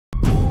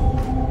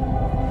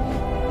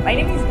My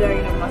name is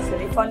Doreen,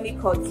 fondly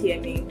called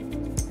TMA.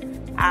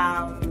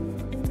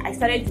 I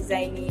started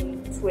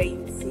designing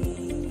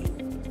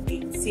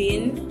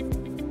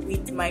 2018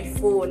 with my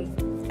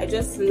phone. I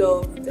just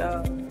loved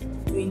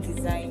doing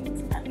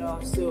designs and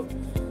all, so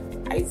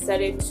I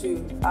started to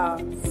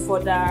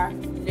further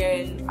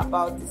learn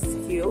about the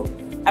skill.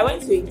 I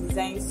went to a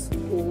design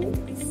school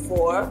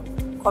before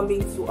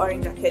coming to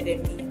Orange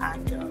Academy,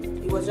 and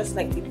it was just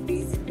like the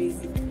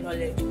basic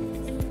knowledge,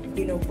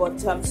 but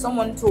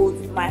someone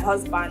told my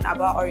husband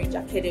about Orange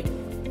Academy,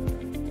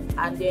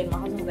 and then my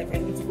husband was like, I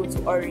need to go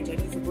to Orange.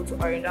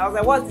 I was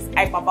like, what's this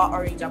hype about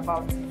Orange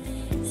about?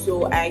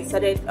 So I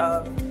started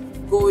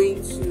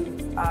going to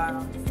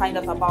find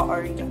out about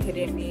Orange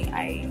Academy.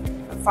 I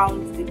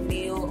found the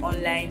mail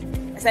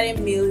online. I started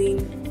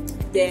mailing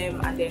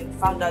them, and then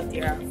found out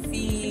their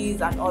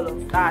fees and all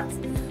of that.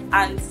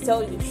 And to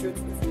tell you the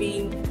truth, it's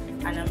been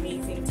an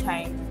amazing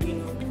time,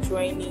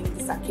 joining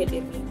this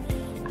academy.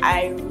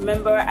 I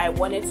remember I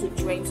wanted to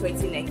join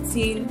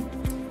 2019,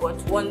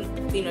 but one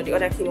thing or the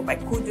other came up. I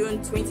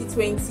couldn't.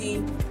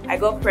 2020, I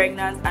got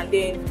pregnant, and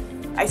then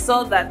I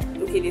saw that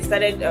they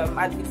started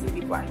admitting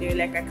people, and they were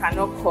like, I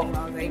cannot come.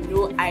 I was like,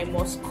 no, I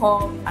must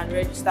come and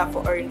register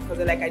for Orange,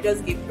 because I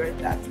just gave birth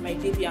to my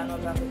baby and all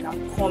that. Like,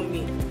 I'm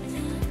coming,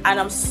 and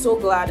I'm so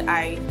glad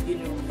I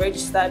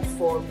registered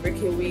for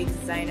Breakaway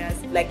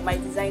Designers. Like, my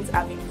designs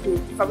have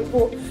improved. For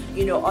people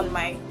on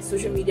my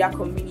social media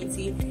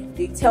community,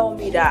 they tell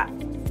me that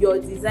your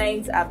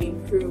designs have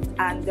improved.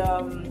 And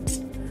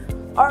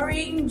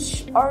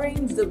Orange,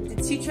 the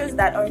teachers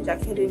that Orange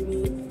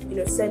Academy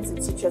send to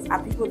teach us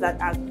are people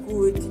that are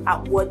good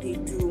at what they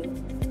do.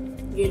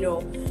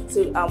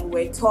 So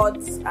we're taught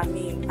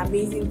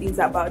amazing things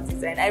about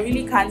design. I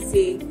really can't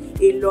say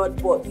a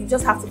lot, but you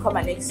just have to come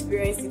and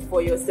experience it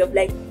for yourself.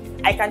 Like,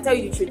 I can tell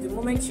you the truth, the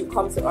moment you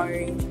come to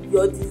Orange,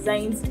 your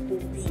designs will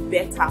be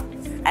better.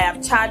 I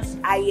have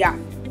charged higher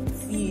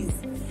fees.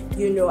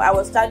 I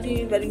was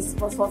charging very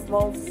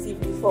small fee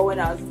before when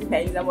I was doing my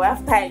exam, but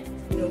after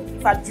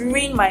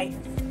during my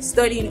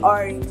study in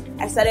Orange,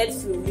 I started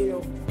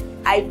to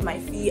hype my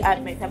fee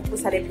at my time. People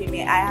started paying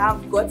me. I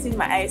have gotten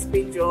my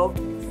ISP job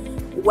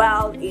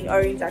while in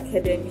Orange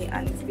Academy,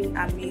 and it's been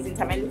amazing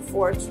time. I look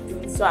forward to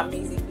doing so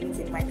amazing things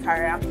in my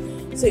career.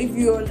 So if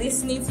you're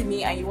listening to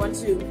me and you want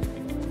to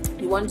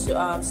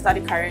start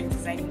a career in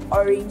designing,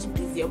 Orange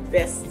is your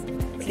best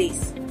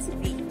place to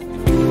be.